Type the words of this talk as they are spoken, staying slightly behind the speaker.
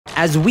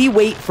as we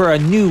wait for a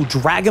new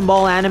Dragon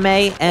Ball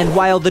anime, and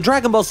while the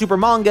Dragon Ball Super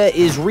manga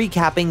is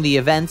recapping the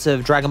events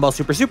of Dragon Ball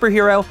Super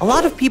Superhero, a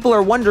lot of people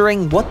are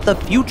wondering what the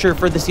future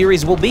for the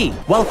series will be.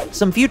 Well,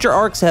 some future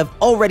arcs have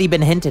already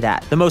been hinted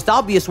at. The most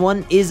obvious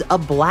one is a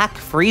Black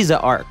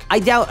Frieza arc. I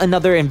doubt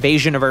another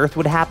invasion of Earth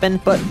would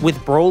happen, but with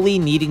Broly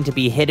needing to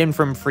be hidden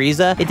from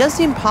Frieza, it does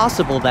seem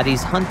possible that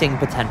he's hunting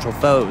potential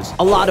foes.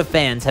 A lot of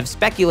fans have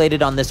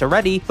speculated on this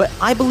already, but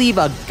I believe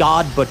a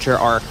God Butcher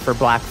arc for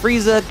Black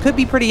Frieza could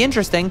be pretty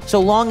interesting, so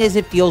long as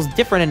it feels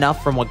different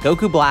enough from what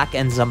Goku Black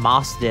and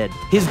Zamasu did.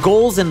 His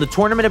goals in the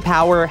Tournament of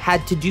Power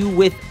had to do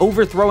with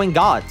overthrowing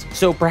gods,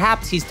 so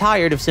perhaps he's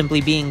tired of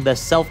simply being the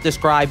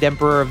self-described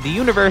emperor of the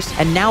universe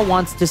and now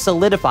wants to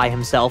solidify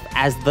himself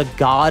as the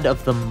god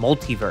of the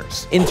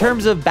multiverse. In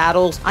terms of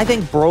battles, I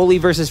think Broly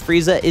versus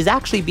Frieza is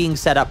actually being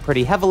set up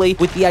pretty heavily,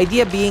 with the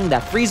idea being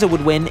that Frieza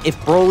would win if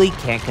Broly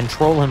can't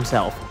control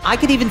himself. I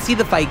could even see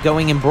the fight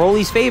going in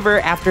Broly's favor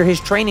after his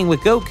training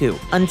with Goku,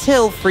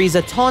 until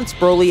Frieza taunts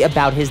Broly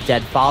about his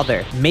dead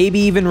father, maybe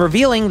even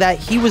revealing that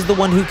he was the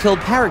one who killed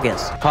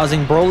Paragus,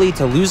 causing Broly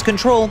to lose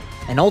control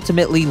and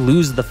ultimately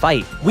lose the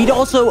fight. We'd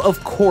also,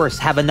 of course,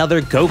 have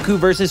another Goku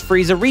versus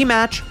Frieza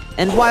rematch,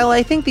 and while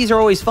I think these are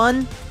always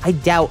fun, I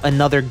doubt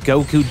another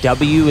Goku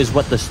W is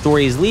what the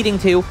story is leading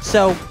to,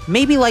 so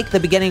maybe like the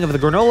beginning of the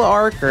Granola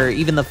arc, or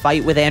even the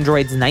fight with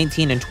androids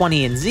 19 and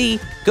 20 in Z,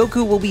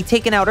 Goku will be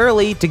taken out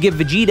early to give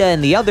Vegeta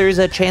and the others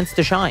a chance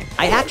to shine.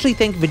 I actually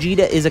think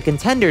Vegeta is a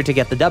contender to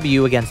get the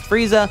W against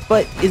Frieza,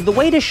 but is the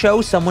way to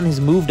show someone has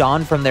moved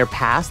on from their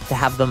past to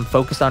have them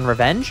focus on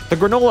revenge? The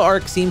Granola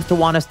arc seems to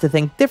want us to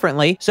think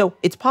differently, so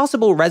it's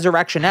possible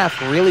Resurrection F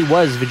really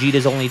was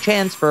Vegeta's only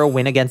chance for a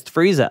win against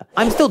Frieza.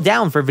 I'm still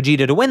down for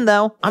Vegeta to win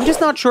though, I'm just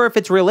not sure if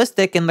it's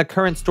realistic in the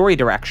current story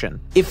direction.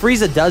 If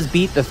Frieza does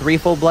beat the 3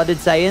 full-blooded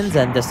Saiyans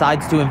and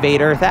decides to invade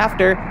Earth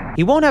after,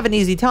 he won't have an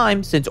easy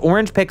time since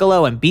Orange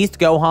Piccolo and Beast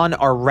Gohan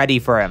are ready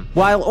for him.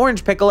 While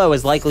Orange Piccolo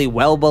is likely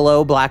well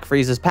below Black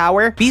Frieza's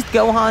power, Beast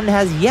Gohan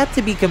has yet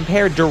to be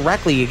compared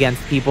directly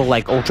against people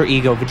like Ultra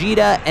Ego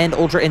Vegeta and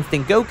Ultra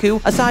Instinct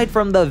Goku, aside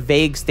from the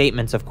vague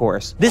statements of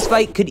course. This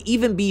fight could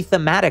even be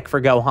thematic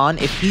for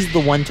Gohan if he's the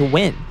one to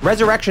win.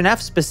 Resurrection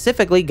F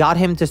specifically got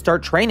him to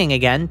start training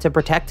again to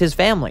protect his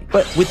family,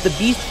 but with the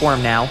Beast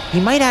form now, he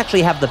might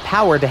actually have the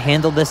power to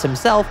handle this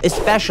himself,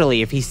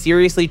 especially if he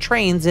seriously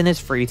trains in his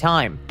free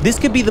time. This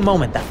could be the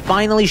moment that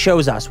finally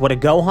shows us what a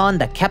Gohan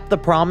that kept the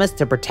promise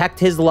to protect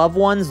his loved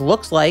ones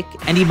looks like,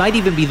 and he might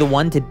even be the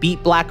one to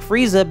beat Black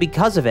Frieza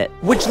because of it.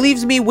 Which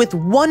leaves me with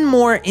one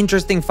more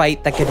interesting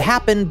fight that could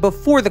happen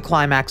before the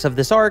climax of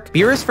this arc: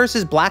 Beerus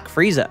versus Black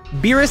Frieza.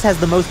 Beerus has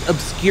the most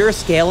obscure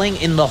scaling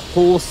in the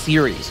whole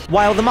series.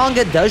 While the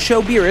manga does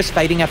show Beerus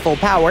fighting at full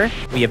power,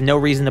 we have no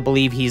reason to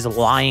believe he's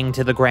lying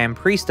to the Grand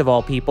Priest of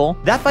all people.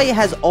 That fight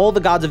has all the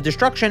gods of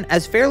destruction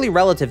as fairly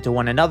relative to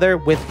one another,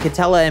 with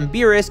Kitela and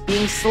Beerus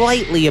being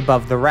slightly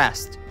above the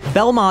rest.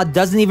 Belmod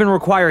doesn't even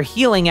require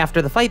healing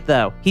after the fight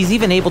though. He's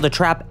even able to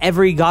trap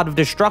every god of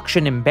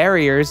destruction in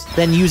barriers,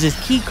 then uses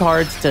key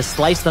cards to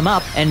slice them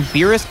up, and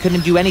Beerus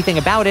couldn't do anything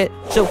about it,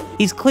 so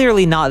he's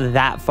clearly not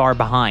that far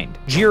behind.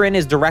 Jiren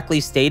is directly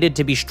stated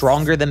to be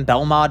stronger than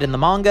Belmod in the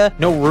manga,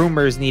 no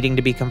rumors needing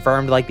to be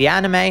confirmed like the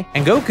anime,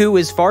 and Goku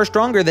is far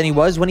stronger than he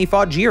was when he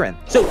fought Jiren.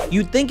 So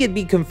you'd think it'd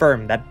be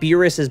confirmed that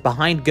Beerus is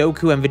behind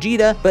Goku and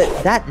Vegeta,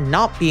 but that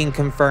not being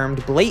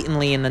confirmed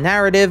blatantly in the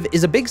narrative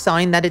is a big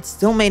sign that it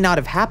still may not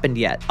have happened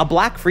yet. A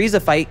Black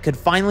Frieza fight could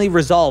finally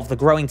resolve the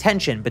growing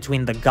tension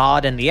between the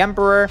god and the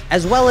emperor,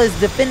 as well as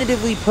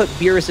definitively put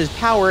Beerus's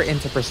power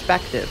into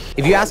perspective.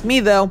 If you ask me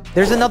though,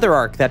 there's another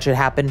arc that should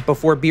happen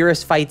before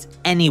Beerus fights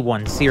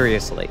anyone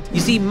seriously. You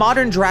see,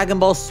 modern Dragon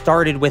Ball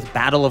started with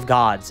Battle of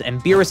Gods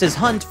and Beerus's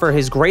hunt for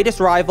his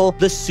greatest rival,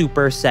 the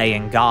Super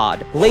Saiyan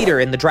God. Later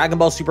in the Dragon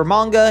Ball Super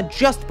manga,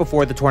 just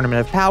before the Tournament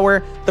of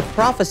Power, the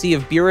prophecy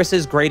of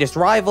Beerus's greatest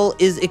rival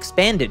is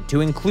expanded to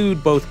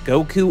include both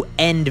Goku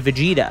and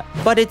Vegeta.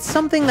 But it's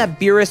something that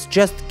Beerus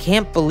just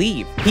can't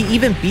believe. He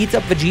even beats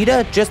up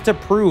Vegeta just to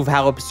prove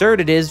how absurd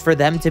it is for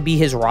them to be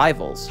his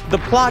rivals. The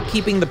plot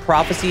keeping the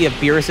prophecy of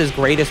Beerus's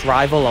greatest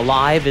rival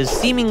alive is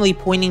seemingly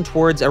pointing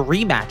towards a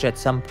rematch at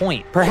some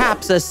point.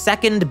 Perhaps a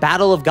second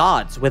Battle of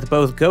Gods, with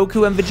both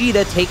Goku and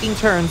Vegeta taking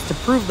turns to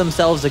prove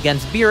themselves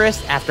against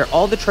Beerus after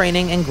all the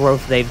training and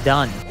growth they've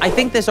done. I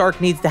think this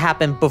arc needs to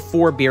happen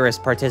before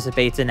Beerus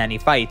participates in any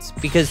fights,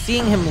 because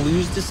seeing him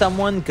lose to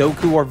someone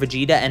Goku or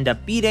Vegeta end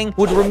up beating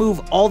would remove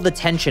all the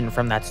tension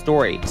from that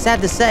story.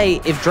 Sad to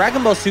say, if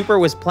Dragon Ball Super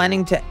was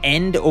planning to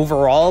end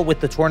overall with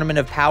the Tournament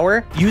of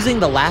Power, using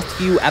the last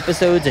few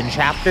episodes and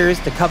chapters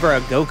to cover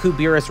a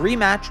Goku-Beerus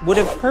rematch would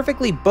have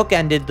perfectly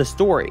bookended the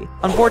story.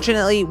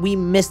 Unfortunately, we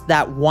missed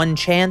that one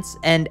chance,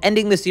 and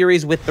ending the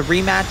series with the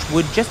rematch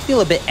would just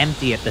feel a bit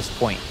empty at this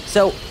point.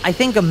 So I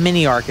think a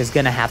mini arc is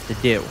gonna have to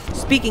do.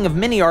 Speaking of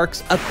mini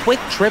arcs, a quick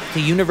trip to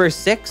Universe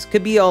 6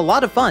 could be a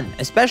lot of fun,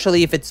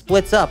 especially if it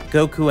splits up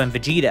Goku and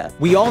Vegeta.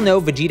 We all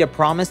know Vegeta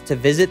promised to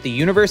visit the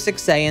Universe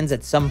 6 Saiyans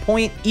at some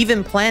point,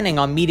 even planning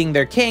on meeting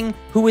their king,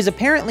 who is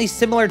apparently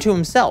similar to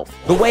himself.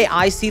 The way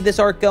I see this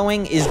arc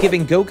going is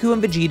giving Goku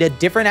and Vegeta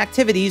different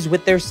activities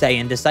with their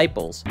Saiyan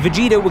disciples.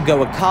 Vegeta would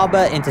go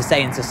Akaba into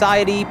Saiyan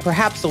society,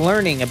 perhaps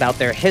learning about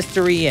their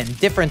history and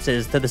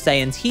differences to the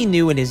Saiyans he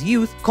knew in his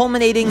youth,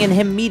 culminating in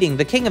him meeting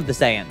the king of the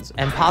Saiyans,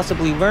 and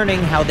possibly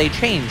learning how they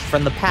changed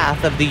from the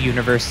path of the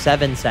Universe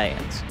 7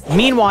 Saiyans.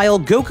 Meanwhile,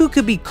 Goku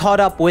could be caught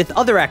up with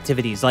other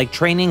activities like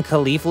training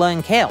Caulifla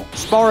and Kale,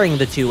 sparring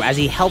the two as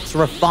he helps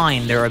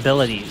refine their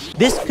abilities.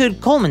 This could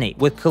culminate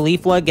with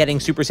Caulifla getting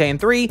Super Saiyan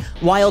 3,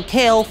 while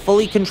Kale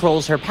fully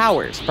controls her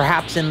powers,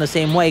 perhaps in the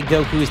same way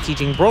Goku is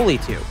teaching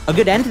Broly to. A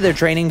good end to their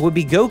training would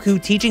be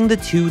Goku teaching the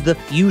two the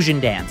fusion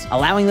dance,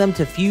 allowing them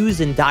to fuse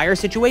in dire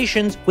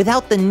situations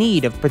without the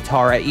need of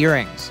Potara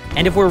earrings.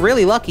 And if we're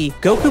really lucky,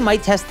 Goku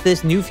might test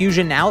this new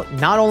fusion out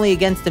not only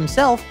against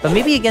himself, but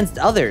maybe against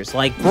others,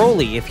 like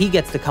Broly if he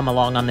gets to come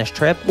along on this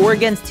trip, or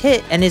against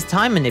Hit and his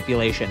time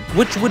manipulation,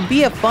 which would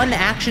be a fun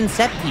action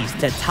set piece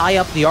to tie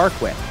up the arc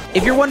with.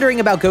 If you're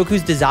wondering about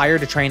Goku's desire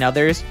to train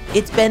others,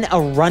 it's been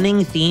a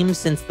running theme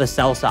since the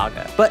Cell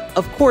Saga. But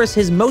of course,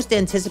 his most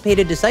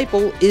anticipated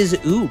disciple is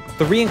Oob,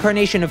 the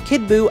reincarnation of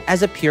Kid Buu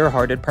as a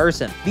pure-hearted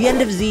person. The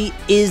end of Z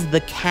is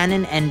the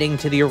canon ending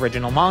to the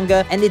original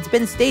manga, and it's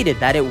been stated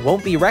that it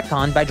won't be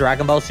retconned by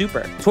Dragon Ball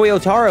Super.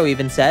 Toyotaro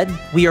even said,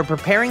 "We are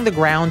preparing the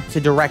ground to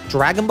direct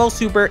Dragon Ball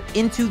Super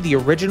into the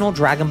original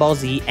Dragon Ball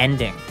Z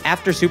ending."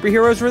 After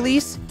Superhero's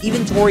release,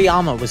 even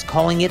Toriyama was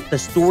calling it the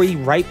story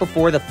right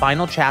before the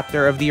final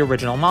chapter of the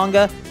original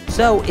manga,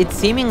 so it's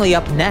seemingly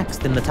up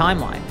next in the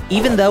timeline.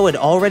 Even though it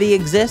already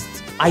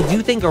exists, I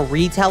do think a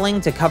retelling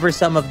to cover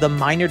some of the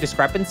minor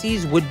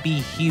discrepancies would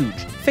be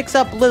huge. Fix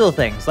up little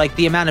things, like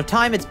the amount of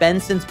time it's been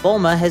since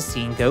Bulma has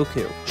seen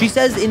Goku. She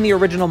says in the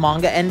original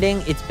manga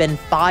ending, it's been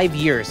 5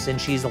 years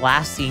since she's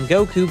last seen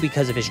Goku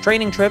because of his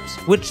training trips,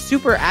 which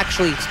Super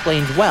actually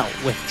explains well,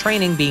 with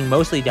training being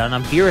mostly done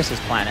on Beerus'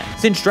 planet.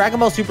 Since Dragon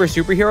Ball Super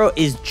Superhero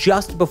is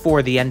just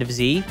before the end of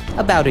Z,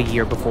 about a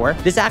year before,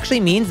 this actually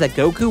means that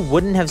Goku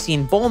wouldn't have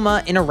seen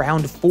Bulma in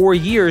around 4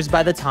 years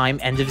by the time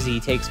End of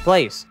Z takes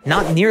place.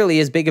 Not nearly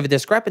as big of a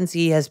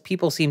discrepancy as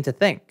people seem to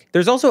think.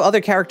 There's also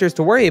other characters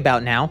to worry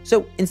about now,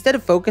 so instead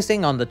of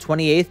focusing on the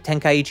 28th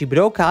Tenkaichi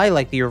Budokai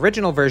like the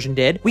original version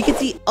did, we could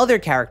see other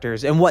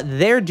characters and what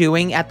they're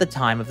doing at the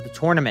time of the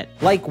tournament.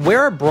 Like,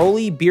 where are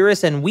Broly,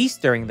 Beerus, and Whis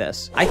during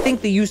this? I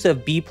think the use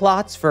of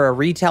B-plots for a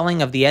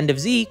retelling of the End of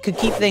Z could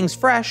keep things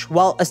fresh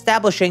while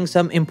establishing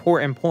some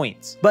important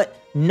points. But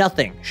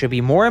nothing should be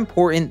more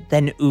important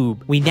than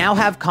Oob. We now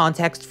have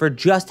context for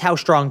just how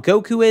strong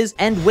Goku is,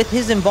 and with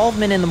his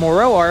involvement in the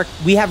Moro arc,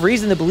 we have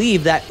reason to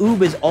believe that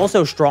Oob is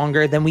also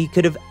stronger than we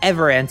could have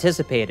ever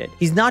anticipated.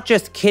 He's not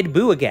just Kid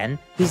Buu again,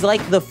 he's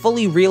like the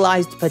fully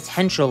realized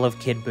potential of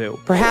Kid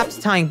Buu, perhaps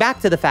tying back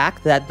to the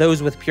fact that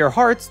those with pure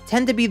hearts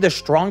tend to be the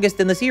strongest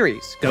in the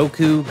series.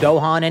 Goku,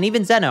 Gohan, and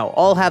even Zeno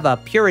all have a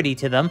purity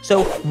to them,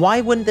 so why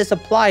wouldn't this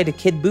apply to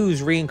Kid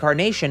Buu's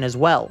reincarnation as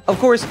well? Of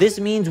course, this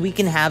means we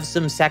can have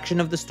some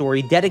section of the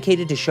story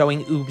dedicated to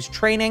showing Oob's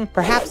training,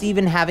 perhaps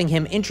even having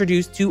him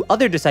introduced to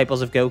other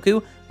disciples of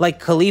Goku,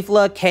 like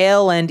Caulifla,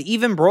 Kale, and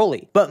even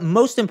Broly. But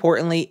most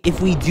importantly,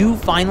 if we do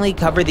finally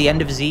cover the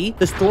End of Z,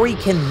 the story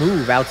can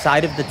move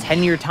outside of the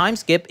 10-year time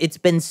skip it's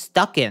been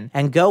stuck in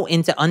and go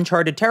into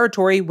uncharted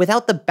territory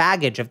without the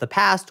baggage of the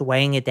past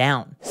weighing it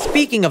down.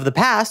 Speaking of the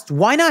past,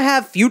 why not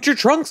have future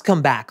Trunks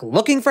come back,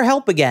 looking for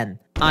help again?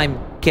 I'm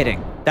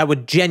kidding. That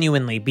would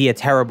genuinely be a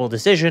terrible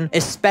decision,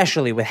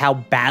 especially with how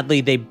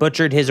badly they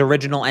butchered his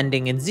original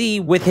ending in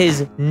Z with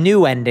his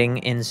new ending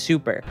in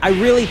Super. I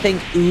really think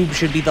Oob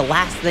should be the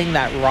last thing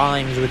that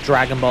rhymes with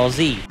Dragon Ball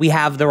Z. We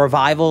have the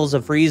revivals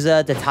of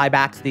Frieza to tie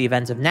back to the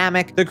events of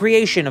Namek, the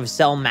creation of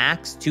Cell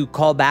Max to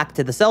call back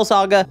to the Cell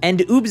Saga, and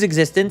Oob's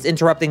existence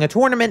interrupting a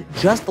tournament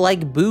just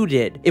like Buu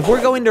did. If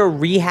we're going to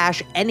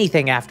rehash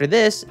anything after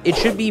this, it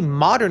should be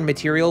modern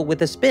material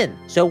with a spin.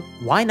 So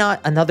why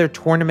not another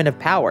Tournament of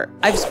Power?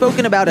 I've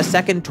spoken about a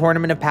second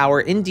Tournament of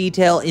Power in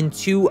detail in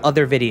 2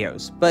 other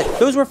videos, but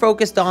those were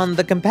focused on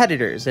the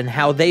competitors and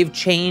how they've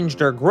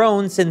changed or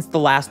grown since the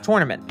last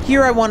tournament.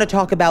 Here I want to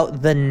talk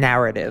about the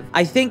narrative.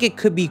 I think it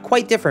could be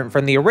quite different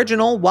from the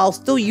original while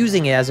still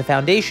using it as a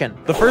foundation.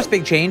 The first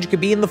big change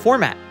could be in the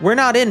format. We're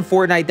not in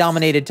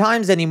Fortnite-dominated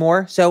times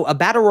anymore, so a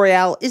battle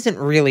royale isn't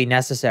really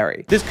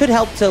necessary. This could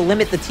help to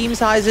limit the team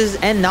sizes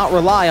and not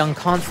rely on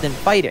constant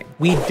fighting.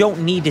 We don't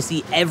need to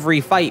see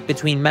every fight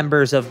between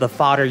members of the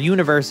fodder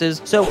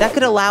universes, so that could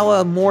could allow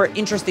a more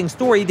interesting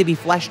story to be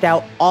fleshed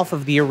out off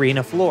of the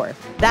arena floor.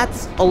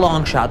 That's a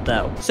long shot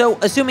though. So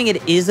assuming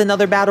it is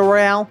another battle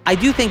royale, I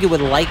do think it would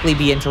likely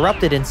be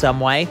interrupted in some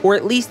way, or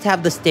at least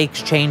have the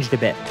stakes changed a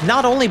bit.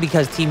 Not only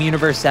because Team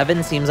Universe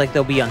 7 seems like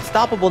they'll be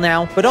unstoppable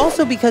now, but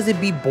also because it'd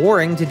be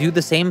boring to do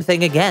the same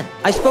thing again.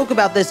 I spoke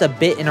about this a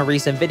bit in a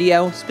recent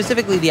video,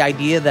 specifically the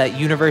idea that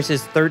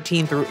Universes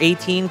 13 through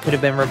 18 could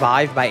have been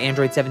revived by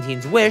Android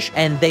 17's wish,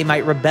 and they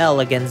might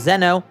rebel against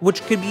Zeno,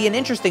 which could be an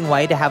interesting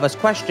way to have us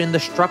question the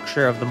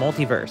structure of the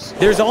multiverse.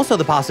 There's also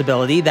the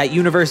possibility that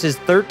Universes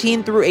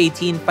 13 through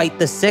 18 fight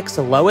the 6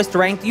 lowest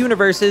ranked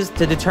universes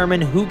to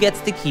determine who gets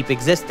to keep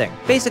existing.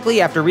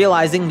 Basically, after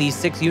realizing these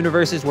 6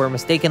 universes were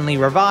mistakenly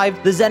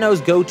revived, the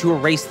Zenos go to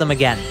erase them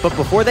again. But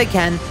before they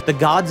can, the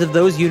gods of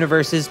those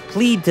universes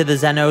plead to the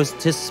Zenos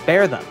to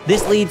spare them.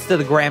 This leads to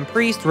the Grand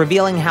Priest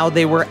revealing how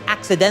they were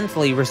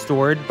accidentally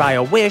restored by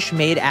a wish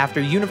made after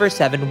Universe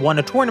 7 won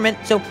a tournament,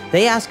 so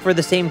they ask for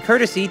the same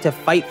courtesy to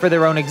fight for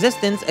their own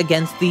existence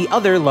against the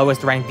other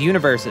lowest ranked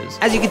universes.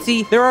 As you can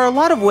see, there are a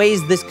lot of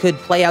ways this could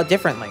play out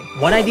differently.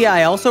 One idea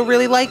I also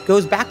really like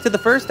goes back to the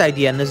first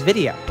idea in this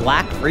video,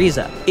 Black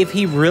Frieza. If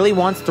he really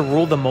wants to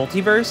rule the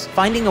multiverse,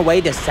 finding a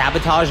way to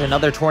sabotage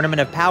another tournament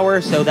of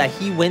power so that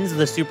he wins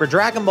the Super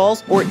Dragon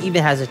Balls, or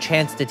even has a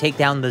chance to take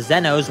down the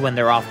Zenos when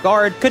they're off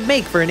guard, could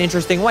make for an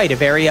interesting way to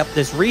vary up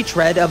this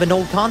retread of an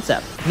old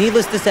concept.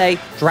 Needless to say,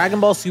 Dragon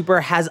Ball Super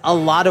has a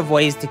lot of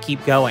ways to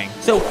keep going.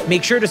 So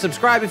make sure to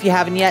subscribe if you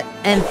haven't yet,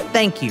 and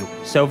thank you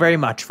so very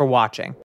much for watching.